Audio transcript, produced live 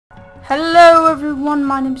Hello everyone,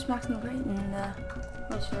 my name is Magnummaxton, and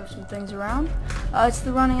let's show some things around. It's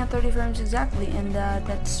the running at 30 frames exactly, and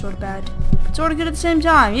that's sort of bad, but sort of good at the same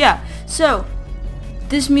time. Yeah, so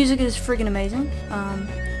this music is freaking amazing.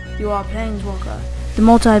 You are Planeswalker, the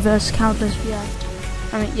multiverse, countless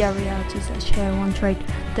realities that share one trait.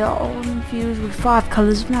 They are all infused with 5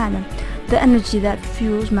 colors of mana, the energy that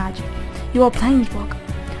fuels magic. You are Planeswalker,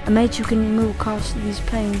 a mage who can move across these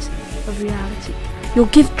planes of reality. Your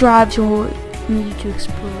gift drives you to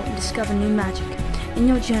explore and discover new magic. In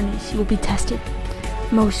your journeys, you will be tested,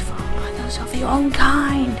 most of all by those of your own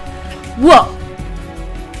kind. Whoa!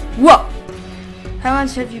 Whoa! How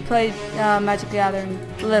much have you played Magic the Gathering?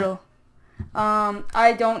 Little. I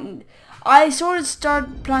sort of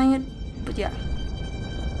started playing it, but yeah.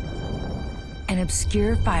 An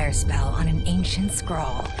obscure fire spell on an ancient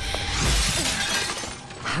scroll.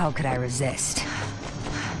 How could I resist?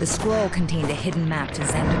 The scroll contained a hidden map to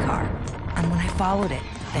Zendikar, and when I followed it,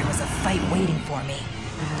 there was a fight waiting for me.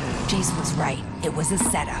 Jace was right, it was a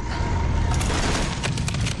setup.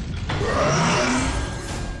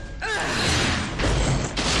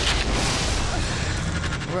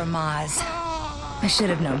 Ramaz. I should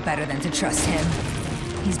have known better than to trust him.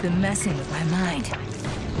 He's been messing with my mind.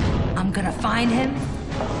 I'm gonna find him,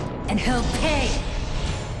 and he'll pay!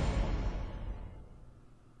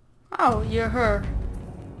 Oh, you're her.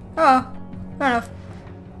 Oh, fair enough.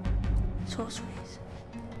 Sorceries.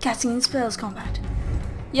 Casting in spells combat.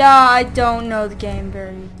 Yeah, I don't know the game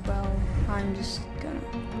very well. I'm just gonna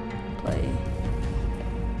play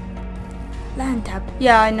land tap.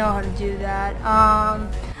 Yeah, I know how to do that. I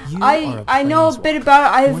know a bit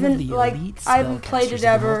about it. I haven't played it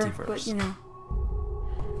ever, but you know.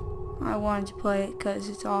 I wanted to play it because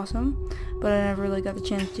it's awesome, but I never really got the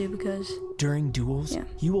chance to because... During duels,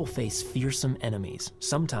 you will face fearsome enemies,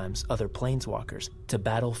 sometimes other planeswalkers, to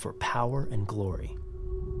battle for power and glory.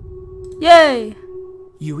 Yay!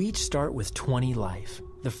 You each start with 20 life.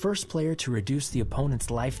 The first player to reduce the opponent's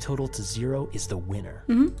life total to 0 is the winner.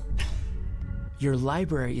 Your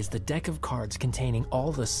library is the deck of cards containing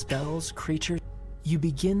all the spells, creatures... You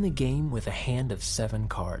begin the game with a hand of 7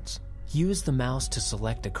 cards. Use the mouse to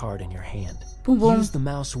select a card in your hand. Boom, boom. Use the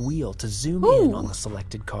mouse wheel to zoom in on the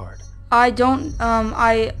selected card. I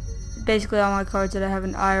basically all my cards that I have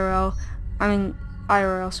in IRL,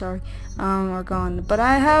 sorry, are gone. But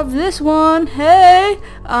I have this one. Hey,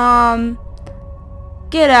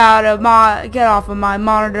 get off of my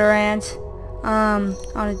monitor, ants. I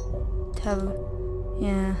want to have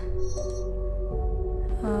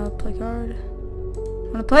play card. I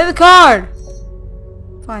want to play the card.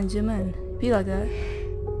 Fine, zoom in. Be like that.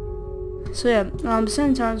 So yeah, so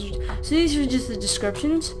these are just the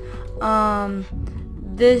descriptions. So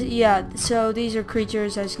these are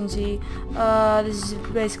creatures, as you can see. This is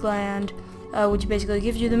basic land, which basically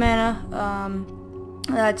gives you the mana.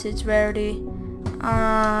 That's its rarity.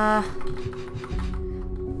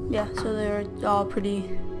 Yeah, so they're all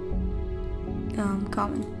pretty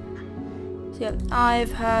common. So yeah,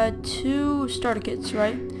 I've had 2 starter kits,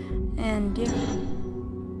 right? And yeah.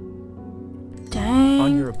 Dang.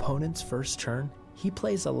 On your opponent's first turn, he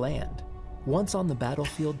plays a land. Once on the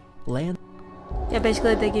battlefield, land... Yeah,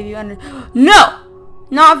 basically they give you under... No!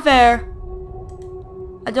 Not fair!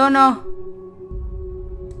 I don't know.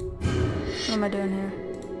 What am I doing here?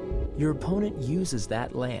 Your opponent uses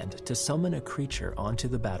that land to summon a creature onto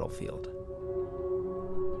the battlefield.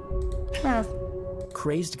 Fair enough.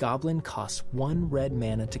 Crazed Goblin costs 1 red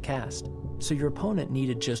mana to cast, so your opponent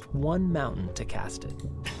needed just 1 mountain to cast it.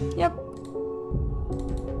 Yep.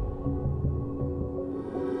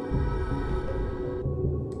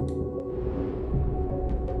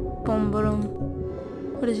 Boom, boom.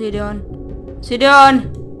 What is he doing? What's he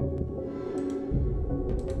doing?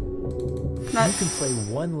 You can play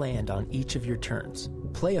 1 land on each of your turns.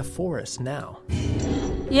 Play a forest now.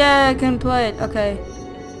 Yeah, I can play it. Okay.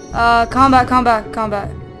 Combat.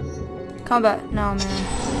 No, man.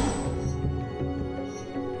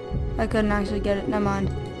 I couldn't actually get it. Never mind.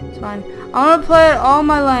 It's fine. I want to play all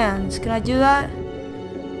my lands. Can I do that?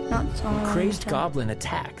 No, it's all my lands. Crazed Goblin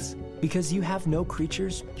attacks. Because you have no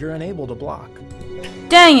creatures, you're unable to block.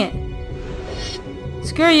 Dang it!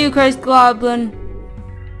 Screw you, Crazed Goblin.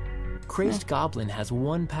 Crazed Goblin has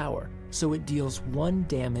 1 power, so it deals 1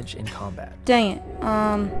 damage in combat. Dang it.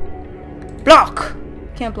 Block!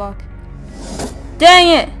 Can't block. Dang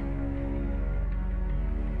it!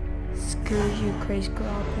 Screw you, Crazed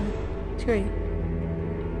Goblin. Screw you.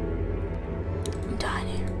 I'm dying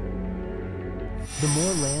here. The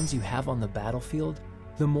more lands you have on the battlefield,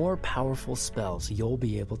 the more powerful spells you'll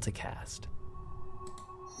be able to cast.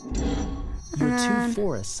 Your 2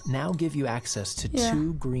 forests now give you access to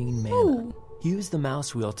 2 green mana. Ooh. Use the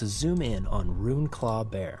mouse wheel to zoom in on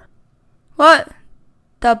Runeclaw Bear. What?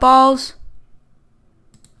 The balls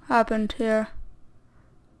happened here.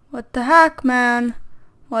 What the heck, man?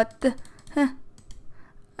 What the?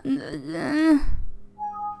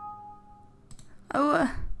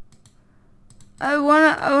 I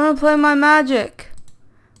wanna play my magic.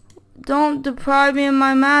 Don't deprive me of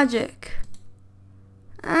my magic.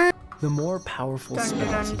 The more powerful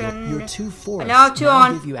spells, your 2 forests now two now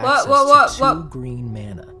on. give you access to 2 green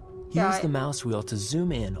mana. Use Yeah, the mouse wheel to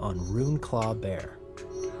zoom in on Runeclaw Bear.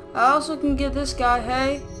 I also can get this guy.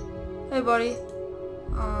 Hey, buddy.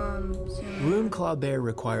 Runeclaw Bear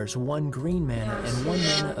requires 1 green mana and 1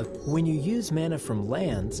 mana of... When you use mana from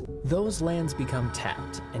lands, those lands become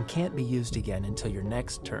tapped and can't be used again until your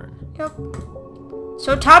next turn. Yep.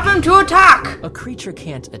 So tap him to attack! A creature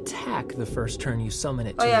can't attack the first turn you summon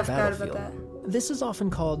it to Oh yeah, I the forgot battlefield. about that. This is often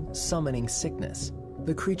called summoning sickness.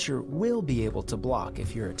 The creature will be able to block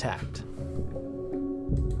if you're attacked.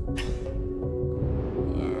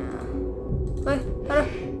 Yeah. Wait, hello.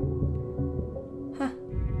 Huh.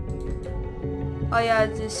 Oh yeah,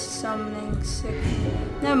 it's just summoning sick.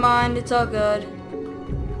 Never mind, it's all good.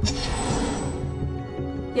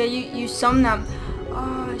 Yeah, you summon them.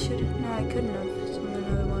 Oh, I should've. No, I couldn't have summoned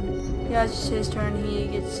another one. Yeah, it's just his turn. He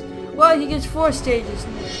gets. Well, he gets 4 stages.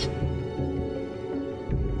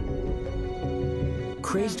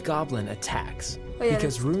 Crazed Goblin attacks. Oh, yeah,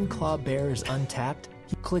 Because Runeclaw Bear is untapped,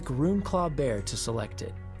 you click Runeclaw Bear to select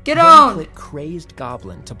it. Get Then on! click Crazed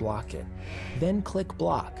Goblin to block it. Then click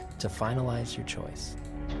Block to finalize your choice.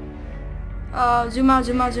 Zoom out.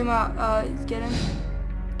 Get him.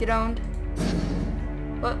 Get owned.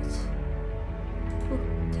 What?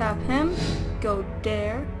 Ooh, tap him. Go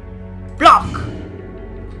there. Block!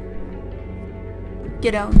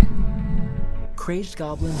 Get owned. Crazed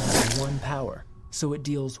Goblin has 1 power, so it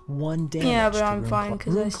deals 1 damage Yeah, but to I'm fine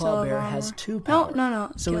because I still Runeclaw have Bear armor. has 2 power,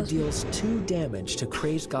 No. so it kills me. deals 2 damage to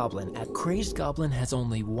Crazed Goblin. Crazed Goblin has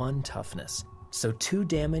only 1 toughness, so 2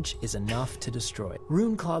 damage is enough to destroy it.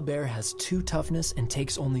 Runeclaw Bear has 2 toughness and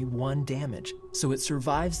takes only 1 damage, so it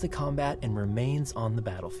survives the combat and remains on the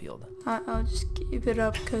battlefield. I'll just keep it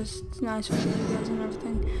up because it's nice for you guys and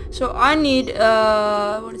everything. So I need,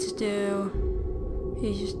 what does it do?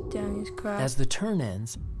 He's just down his crap. As the turn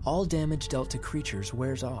ends, all damage dealt to creatures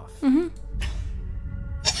wears off. Mm-hmm.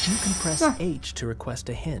 You can press H to request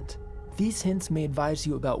a hint. These hints may advise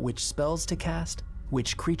you about which spells to cast,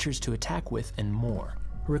 which creatures to attack with, and more.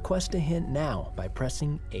 Request a hint now by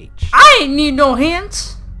pressing H. I ain't need no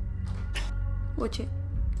hints. Which it?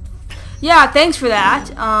 Yeah, thanks for that.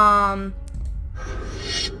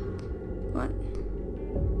 What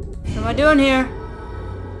am I doing here?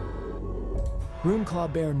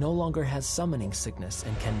 Runeclaw Bear no longer has summoning sickness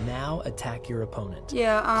and can now attack your opponent.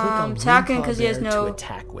 Yeah, Click on attacking Runeclaw because he has Bear to no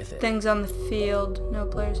attack with it. things on the field, no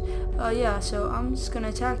players. Yeah, so I'm just gonna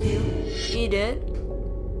attack you. Eat it.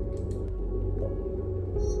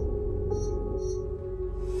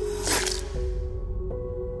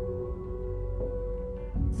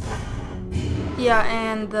 Yeah,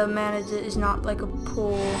 and the mana is not like a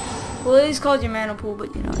pool. Well, it is called your mana pool,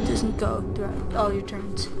 but you know, it doesn't go throughout all your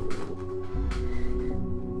turns.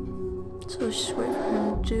 So let's just wait for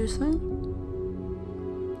him to do his thing.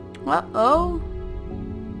 Uh-oh.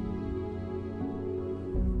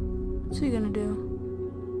 What's he gonna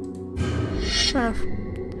do? Fair enough.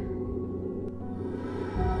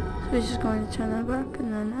 So he's just going to turn that back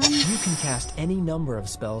and then end. You can cast any number of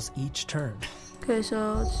spells each turn. Okay,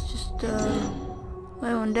 so let's just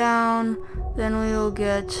lay one down. Then we will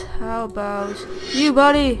get, how about you,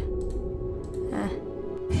 buddy?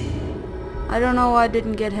 I don't know why I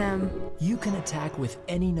didn't get him. You can attack with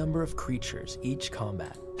any number of creatures each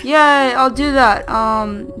combat. Yeah, I'll do that.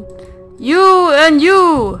 You and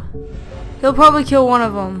you. He'll probably kill one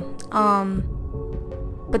of them.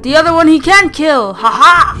 But the other one he can't kill.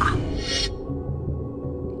 Haha!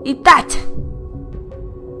 Eat that.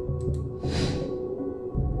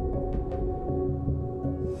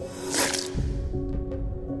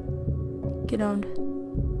 Get owned.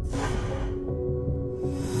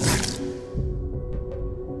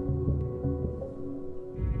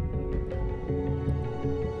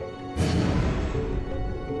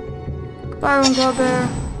 Goodbye, Runeclaw Bear.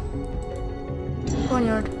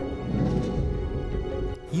 Boneyard.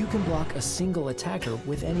 You can block a single attacker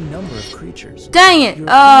with any number of creatures. Dang it! Your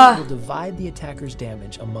opponent will divide the attacker's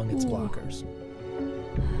damage among its blockers.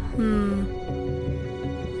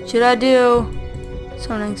 Should I do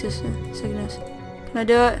summoning sickness? Can I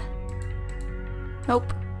do it?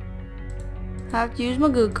 Nope. I have to use my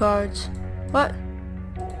good cards. What?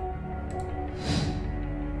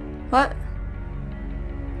 What?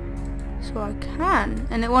 So I can,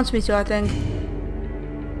 and it wants me to, I think.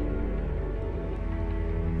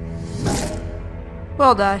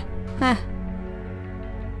 Well, die. Heh.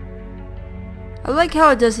 I like how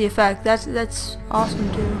it does the effect. That's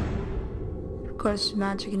awesome too. Of course,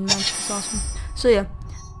 magic and magic is awesome. So yeah.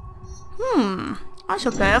 I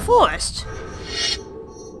shall play a forest.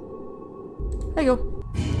 There you go.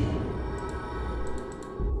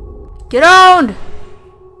 Get on!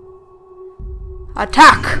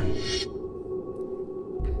 Attack!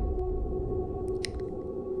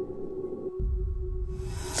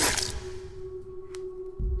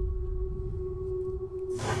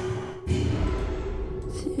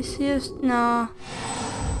 See us? No.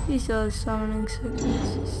 He's still summoning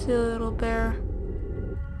sickness. He's still a little bear.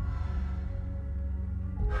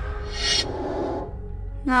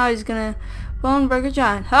 Now he's gonna bone break a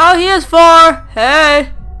giant. Oh, he has 4!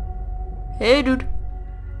 Hey! Hey, dude.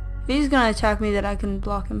 He's gonna attack me that I can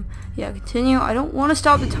block him. Yeah, continue. I don't want to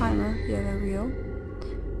stop the timer. Yeah, there we go.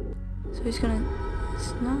 So he's gonna...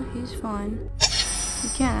 No, he's fine. He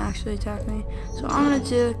can't actually attack me. So I'm gonna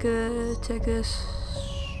take this.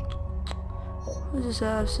 What does this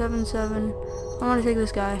have? 7/7. I'm gonna take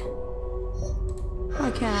this guy.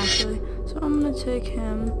 I can't actually. So I'm gonna take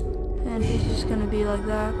him. And he's just gonna be like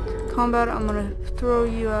that. Combat, I'm gonna throw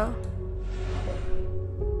you out.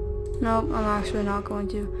 Nope, I'm actually not going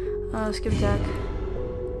to. Skip attack.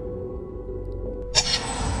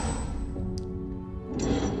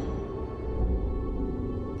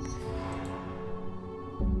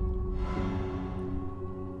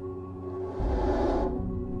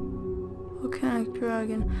 Volcanic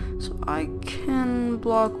dragon. So I can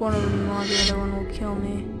block one of them while the other one will kill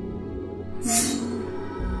me.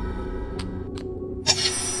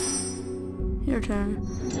 Your turn.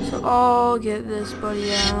 So I'll get this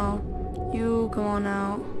buddy out. You come on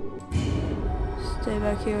out. Stay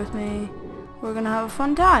back here with me. We're gonna have a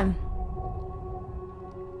fun time.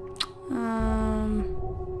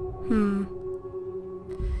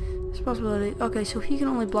 There's a possibility. Okay, so he can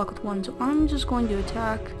only block with one, so I'm just going to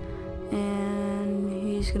attack, and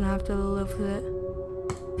he's gonna have to live with it.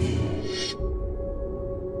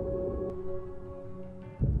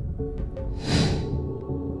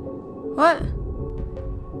 What?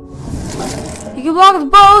 You can block with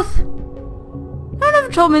both? No one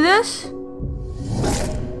ever told me this.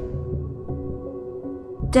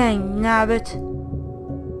 Dang, nabbit.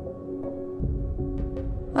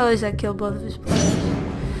 Well, at least I killed both of his players.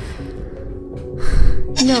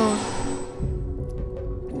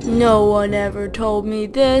 No one ever told me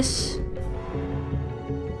this.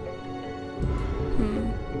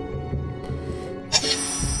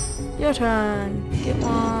 Your turn. Get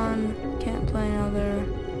one. Can't play another.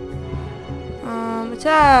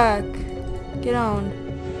 Attack! Get on.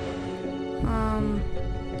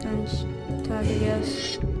 And just attack, I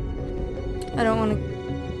guess. I don't want to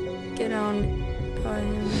get on by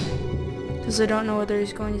him. Because I don't know whether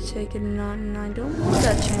he's going to take it or not, and I don't want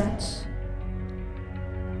that chance.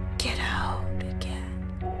 Get out again.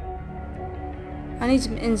 I need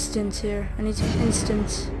some instants here. I need some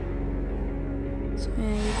instants. So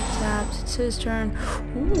yeah, he taps. It's his turn.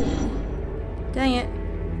 Ooh. Dang it.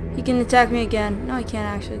 He can attack me again. No, he can't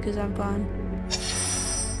actually, because I'm fine.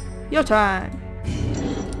 Your turn.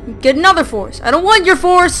 Get another force. I don't want your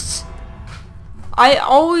forests. I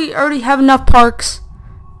already have enough parks.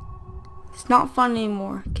 It's not fun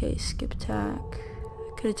anymore. Okay, skip attack.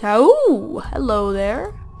 I could attack. Ooh, hello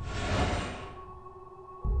there.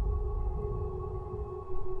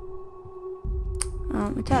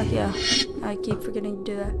 Attack, yeah. I keep forgetting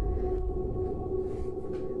to do that.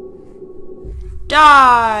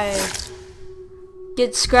 Die!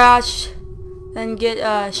 Get scratched, then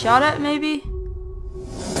get shot at maybe?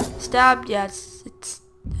 Stabbed, yeah, it's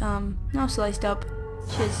no, sliced up.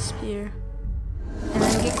 She has a spear. And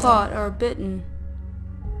then get caught or bitten.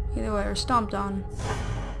 Either way, or stomped on.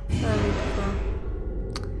 Whatever you prefer.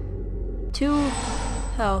 2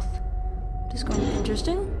 health. This is going to be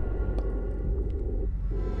interesting.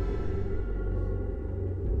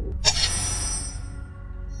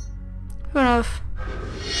 Fair enough.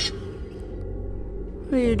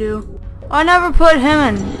 What do you do? I never put him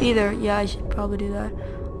in either. Yeah, I should probably do that.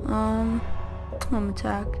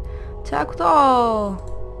 Attack. Attack with all.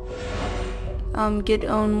 Get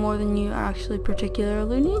owned more than you actually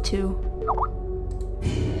particularly need to.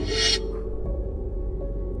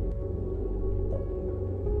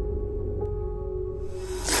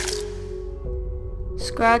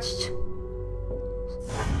 Scratched.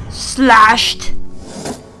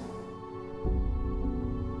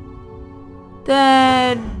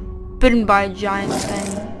 Then bitten by a giant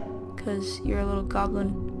thing, cause you're a little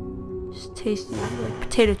goblin. Just tasty like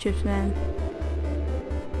potato chips, man.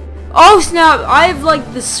 Oh snap! I have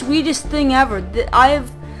like the sweetest thing ever. I have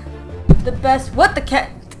the best. What the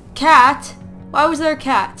cat? Cat? Why was there a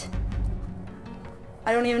cat?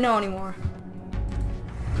 I don't even know anymore.